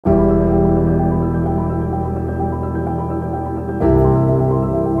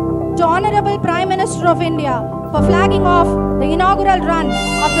Minister of India for flagging off the inaugural run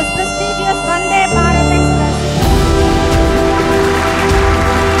of this prestigious Vande Bharat Express.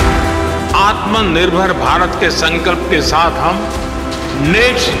 आत्मनिर्भर भारत के संकल्प के साथ हम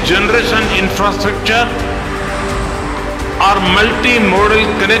नेक्स्ट जनरेशन इंफ्रास्ट्रक्चर और मल्टी मॉडल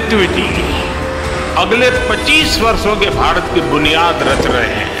कनेक्टिविटी अगले 25 वर्षों के भारत की बुनियाद रच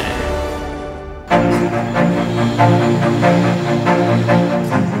रहे हैं।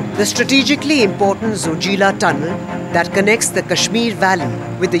 The strategically important Zojila Tunnel that connects the Kashmir Valley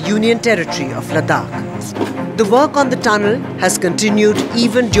with the Union Territory of Ladakh. The work on the tunnel has continued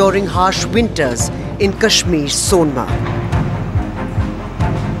even during harsh winters in Kashmir's Sonmarg.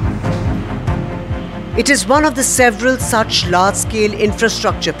 It is one of the several such large-scale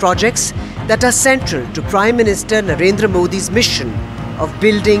infrastructure projects that are central to Prime Minister Narendra Modi's mission of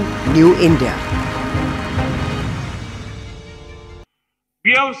building New India.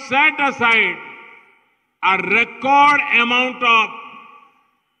 We have set aside a record amount of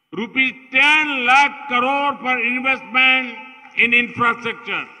rupees 10 lakh crore for investment in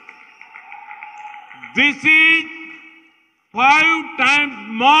infrastructure. This is 5 times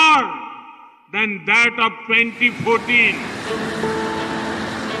more than that of 2014.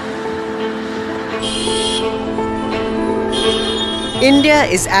 India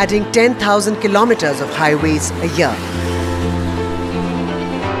is adding 10,000 kilometers of highways a year.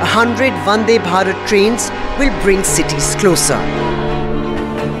 100 Vande Bharat trains will bring cities closer.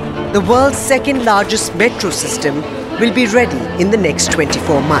 The world's second largest metro system will be ready in the next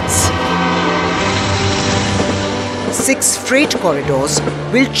 24 months. 6 freight corridors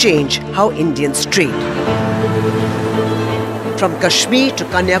will change how Indians trade. From Kashmir to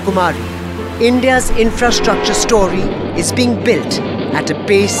Kanyakumari, India's infrastructure story is being built at a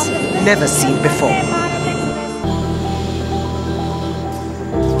pace never seen before.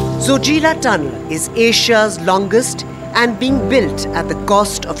 Zojila Tunnel is Asia's longest and being built at the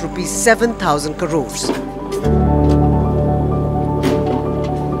cost of rupees 7,000 crores.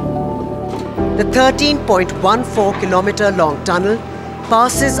 The 13.14 kilometer long tunnel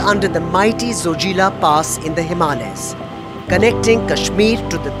passes under the mighty Zojila Pass in the Himalayas, connecting Kashmir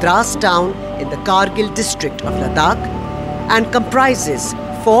to the Dras town in the Kargil district of Ladakh, and comprises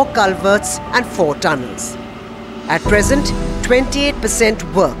 4 culverts and 4 tunnels. At present, 28%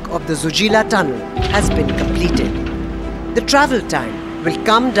 work of the Zojila tunnel has been completed. The travel time will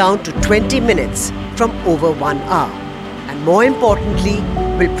come down to 20 minutes from over 1 hour, and more importantly,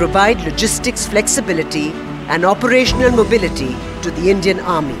 will provide logistics flexibility and operational mobility to the Indian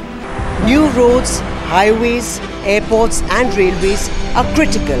Army. New roads, highways, airports and railways are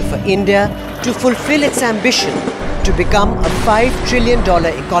critical for India to fulfill its ambition to become a $5 trillion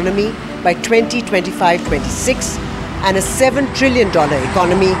economy by 2025-26 and a $7 trillion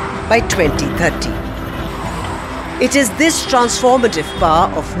economy by 2030. It is this transformative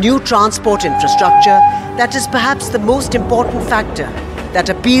power of new transport infrastructure that is perhaps the most important factor that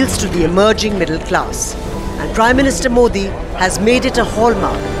appeals to the emerging middle class. And Prime Minister Modi has made it a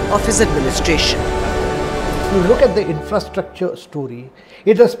hallmark of his administration. If you look at the infrastructure story,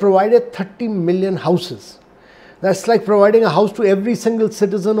 it has provided 30 million houses. That's like providing a house to every single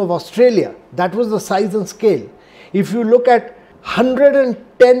citizen of Australia. That was the size and scale. If you look at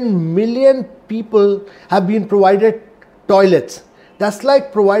 110 million people have been provided toilets. That's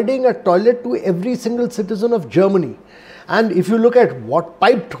like providing a toilet to every single citizen of Germany. And if you look at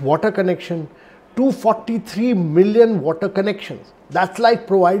piped water connection, 243 million water connections. That's like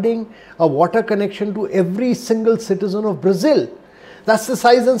providing a water connection to every single citizen of Brazil. That's the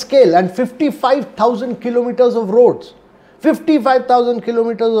size and scale. And 55,000 kilometers of roads. 55,000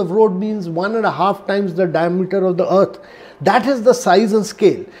 kilometers of road means 1.5 times the diameter of the earth. That is the size and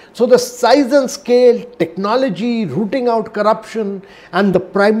scale. So the size and scale, technology, rooting out corruption, and the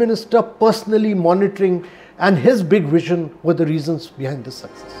Prime Minister personally monitoring and his big vision were the reasons behind this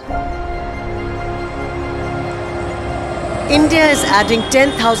success. India is adding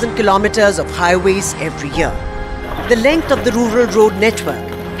 10,000 kilometers of highways every year. The length of the rural road network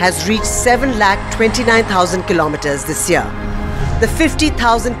has reached 7,29,000 kilometers this year. The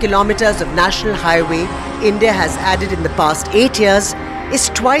 50,000 kilometers of national highway India has added in the past 8 years is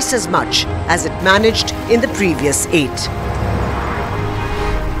twice as much as it managed in the previous 8.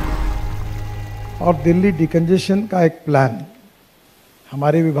 और दिल्ली डिकंजेशन का एक plan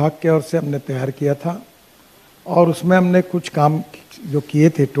हमारे विभाग के ओर से हमने तैयार किया था और उसमें हमने कुछ काम जो किए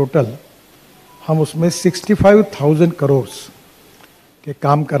थे टोटल हम उसमें 65,000 करोड़ के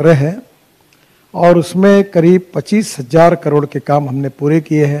काम कर रहे हैं और उसमें करीब 25,000 करोड़ के काम हमने पूरे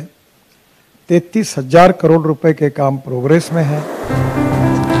किए हैं 33,000 करोड़ रुपए के काम प्रोग्रेस में हैं।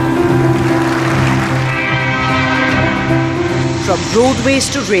 From roadways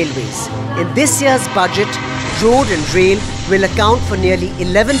to railways, in this year's budget, road and rail will account for nearly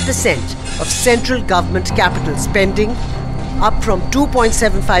 11% of central government capital spending, up from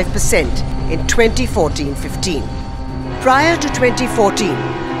 2.75% in 2014-15. Prior to 2014,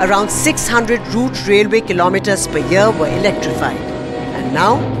 around 600 route railway kilometers per year were electrified, and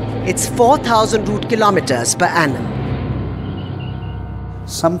now it's 4,000 route kilometers per annum.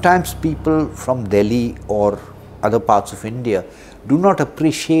 Sometimes people from Delhi or other parts of India do not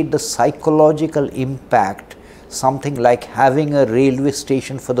appreciate the psychological impact something like having a railway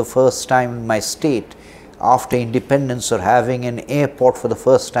station for the first time in my state after independence, or having an airport for the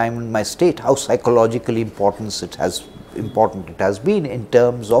first time in my state, how psychologically important it has been in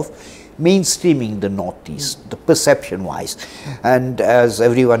terms of mainstreaming the Northeast, the perception wise. And as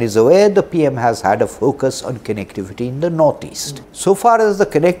everyone is aware, the PM has had a focus on connectivity in the Northeast. So far as the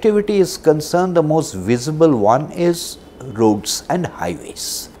connectivity is concerned, the most visible one is roads and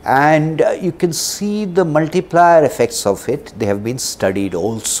highways. And you can see the multiplier effects of it. They have been studied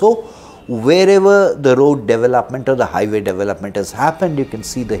also. Wherever the road development or the highway development has happened, you can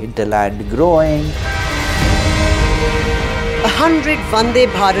see the hinterland growing. 100 Vande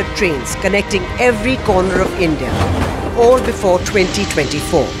Bharat trains connecting every corner of India, all before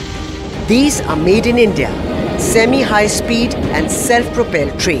 2024. These are made in India, semi-high speed and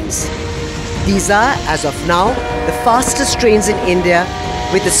self-propelled trains. These are, as of now, the fastest trains in India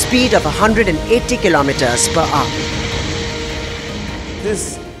with a speed of 180 kilometers per hour.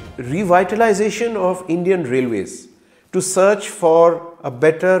 This revitalization of Indian railways to search for a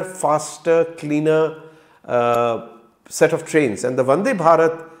better, faster, cleaner set of trains, and the Vande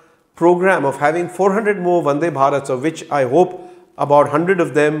Bharat program of having 400 more Vande Bharats, of which I hope about 100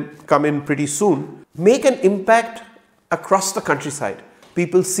 of them come in pretty soon, make an impact across the countryside.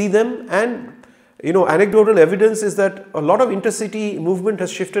 People see them, and anecdotal evidence is that a lot of intercity movement has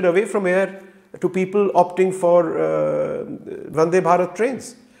shifted away from air to people opting for Vande Bharat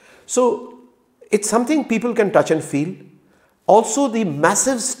trains. So it's something people can touch and feel. Also, the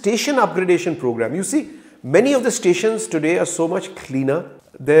massive station upgradation program. You see, many of the stations today are so much cleaner.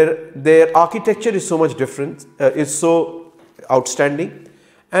 Their architecture is so much different, is so outstanding,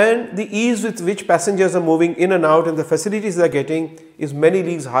 and the ease with which passengers are moving in and out and the facilities they are getting is many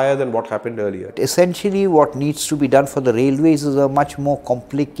leagues higher than what happened earlier. Essentially, what needs to be done for the railways is a much more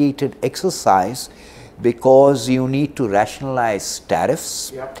complicated exercise, because you need to rationalize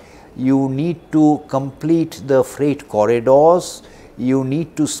tariffs, you need to complete the freight corridors, you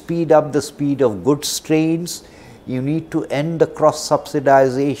need to speed up the speed of goods trains, you need to end the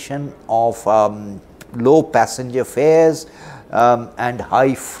cross-subsidization of low passenger fares and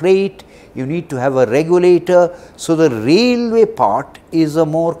high freight, you need to have a regulator. So the railway part is a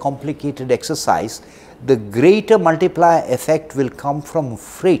more complicated exercise. The greater multiplier effect will come from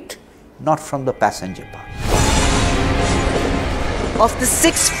freight, not from the passenger part. Of the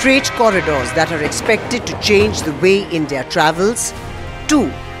 6 freight corridors that are expected to change the way India travels, 2,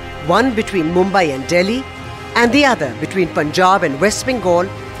 one between Mumbai and Delhi and the other between Punjab and West Bengal,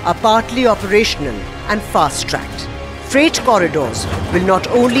 are partly operational and fast-tracked. Freight corridors will not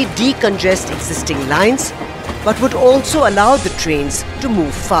only decongest existing lines, but would also allow the trains to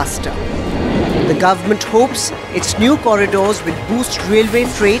move faster. The government hopes its new corridors will boost railway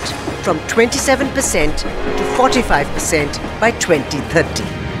freight from 27% to 45% by 2030.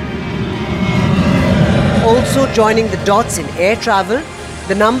 Also joining the dots in air travel,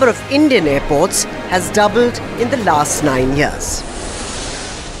 the number of Indian airports has doubled in the last 9 years.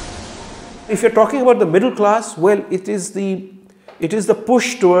 If you're talking about the middle class, well, it is the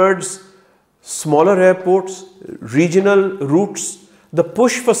push towards smaller airports, regional routes, the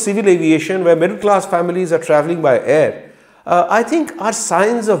push for civil aviation where middle class families are traveling by air, I think are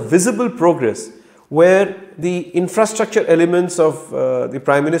signs of visible progress, where the infrastructure elements of the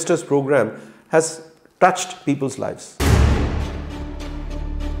Prime Minister's program has touched people's lives.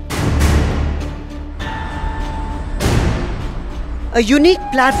 A unique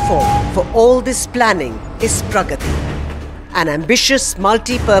platform for all this planning is Pragati, an ambitious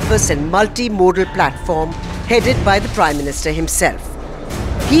multi-purpose and multimodal platform headed by the Prime Minister himself.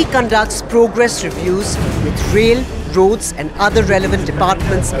 He conducts progress reviews with rail, roads and other relevant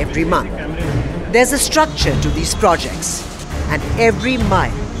departments every month. There's a structure to these projects, and every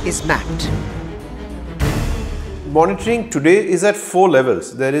mile is mapped. Monitoring today is at 4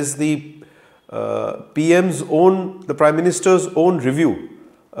 levels. There is the PM's own, the Prime Minister's own review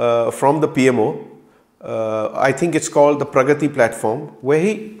from the PMO. I think it's called the Pragati platform, where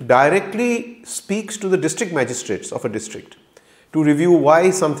he directly speaks to the district magistrates of a district to review why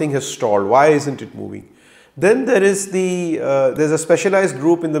something has stalled, why isn't it moving. Then there is there's a specialized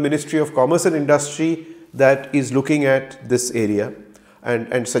group in the Ministry of Commerce and Industry that is looking at this area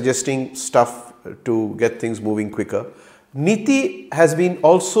and suggesting stuff to get things moving quicker. NITI has been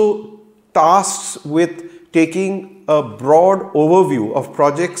also tasked with taking a broad overview of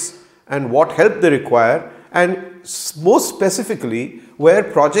projects and what help they require, and most specifically where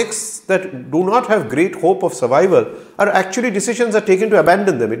projects that do not have great hope of survival are actually decisions are taken to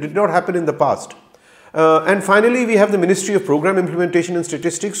abandon them. It did not happen in the past. And finally, we have the Ministry of Program Implementation and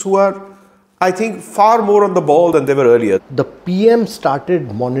Statistics, who are, I think, far more on the ball than they were earlier. The PM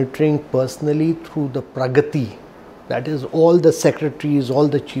started monitoring personally through the Pragati. That is, all the secretaries, all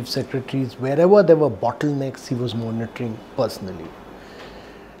the chief secretaries, wherever there were bottlenecks, he was monitoring personally.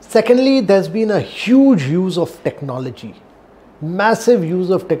 Secondly, there's been a huge use of technology, massive use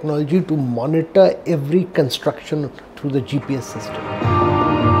of technology to monitor every construction through the GPS system.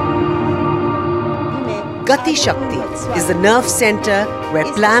 Gati Shakti is the nerve center where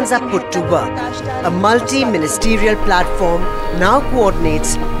plans are put to work. A multi-ministerial platform now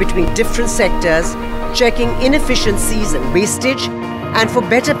coordinates between different sectors, checking inefficiencies and wastage, and for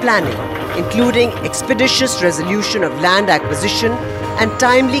better planning, including expeditious resolution of land acquisition and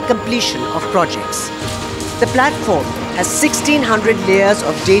timely completion of projects. The platform has 1,600 layers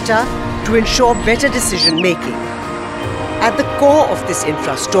of data to ensure better decision making. At the core of this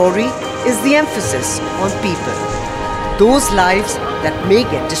infra story is the emphasis on people, those lives that may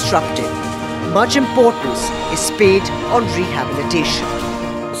get disrupted. Much importance is paid on rehabilitation.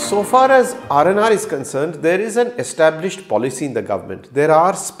 So far as R&R is concerned, there is an established policy in the government. There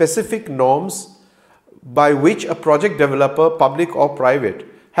are specific norms by which a project developer, public or private,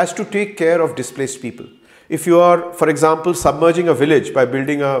 has to take care of displaced people. If you are, for example, submerging a village by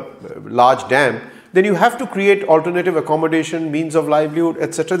building a large dam, then you have to create alternative accommodation, means of livelihood,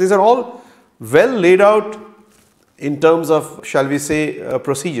 etc. These are all well laid out in terms of, shall we say,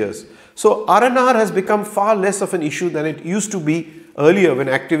 procedures. So R&R has become far less of an issue than it used to be earlier, when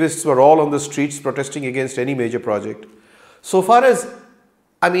activists were all on the streets protesting against any major project. So far as,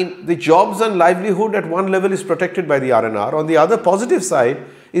 I mean, the jobs and livelihood at one level is protected by the R&R. On the other positive side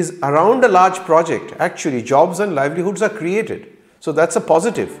is, around a large project, actually jobs and livelihoods are created. So that's a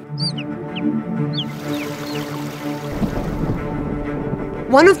positive.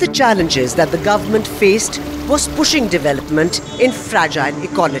 One of the challenges that the government faced was pushing development in fragile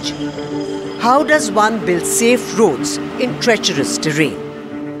ecology. How does one build safe roads in treacherous terrain?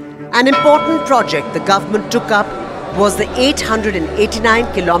 An important project the government took up was the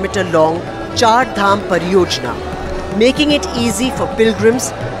 889-kilometer long Char Dham Pariyojana, making it easy for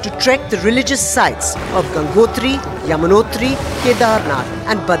pilgrims to trek the religious sites of Gangotri, Yamunotri, Kedarnath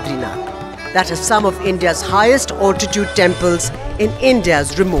and Badrinath that are some of India's highest altitude temples in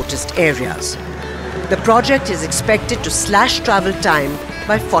India's remotest areas. The project is expected to slash travel time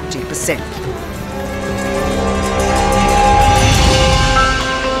by 40%.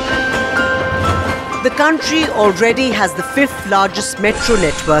 The country already has the 5th largest metro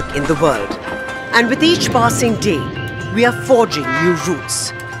network in the world, and with each passing day, we are forging new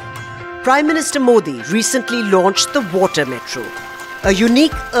routes. Prime Minister Modi recently launched the Water Metro, a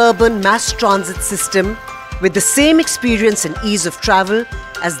unique urban mass transit system with the same experience and ease of travel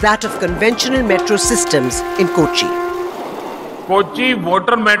as that of conventional metro systems in Kochi. Kochi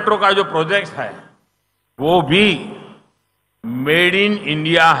water metro का जो project है वो भी made in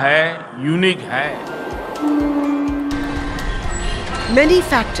India है, unique है. Many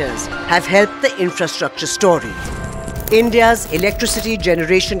factors have helped the infrastructure story. India's electricity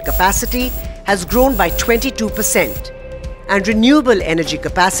generation capacity has grown by 22%, and renewable energy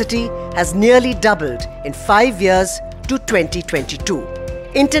capacity has nearly doubled in 5 years to 2022.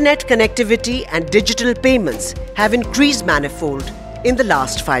 Internet connectivity and digital payments have increased manifold in the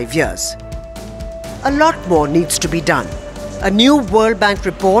last 5 years. A lot more needs to be done. A new World Bank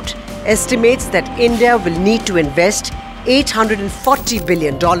report estimates that India will need to invest $840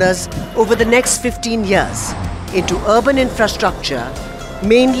 billion over the next 15 years into urban infrastructure,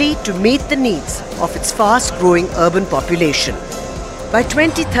 mainly to meet the needs of its fast-growing urban population. By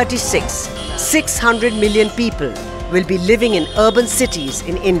 2036, 600 million people will be living in urban cities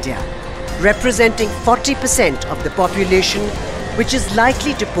in India, representing 40% of the population, which is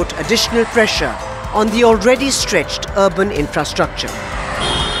likely to put additional pressure on the already stretched urban infrastructure.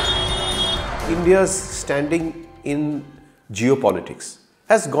 India's standing in geopolitics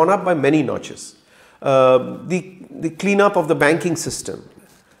has gone up by many notches. The cleanup of the banking system,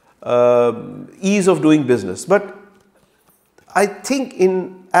 ease of doing business. But I think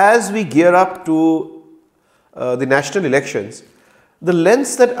as we gear up to the national elections, the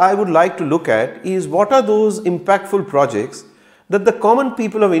lens that I would like to look at is what are those impactful projects that the common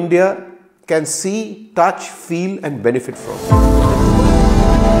people of India can see, touch, feel and benefit from.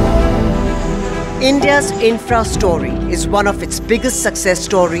 India's infra story is one of its biggest success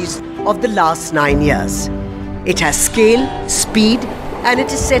stories of the last 9 years. It has scale, speed, and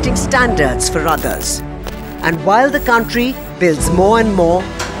it is setting standards for others. And while the country builds more and more,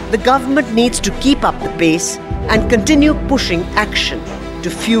 the government needs to keep up the pace and continue pushing action to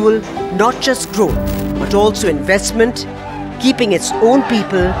fuel not just growth, but also investment, keeping its own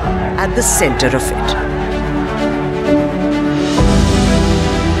people at the center of it.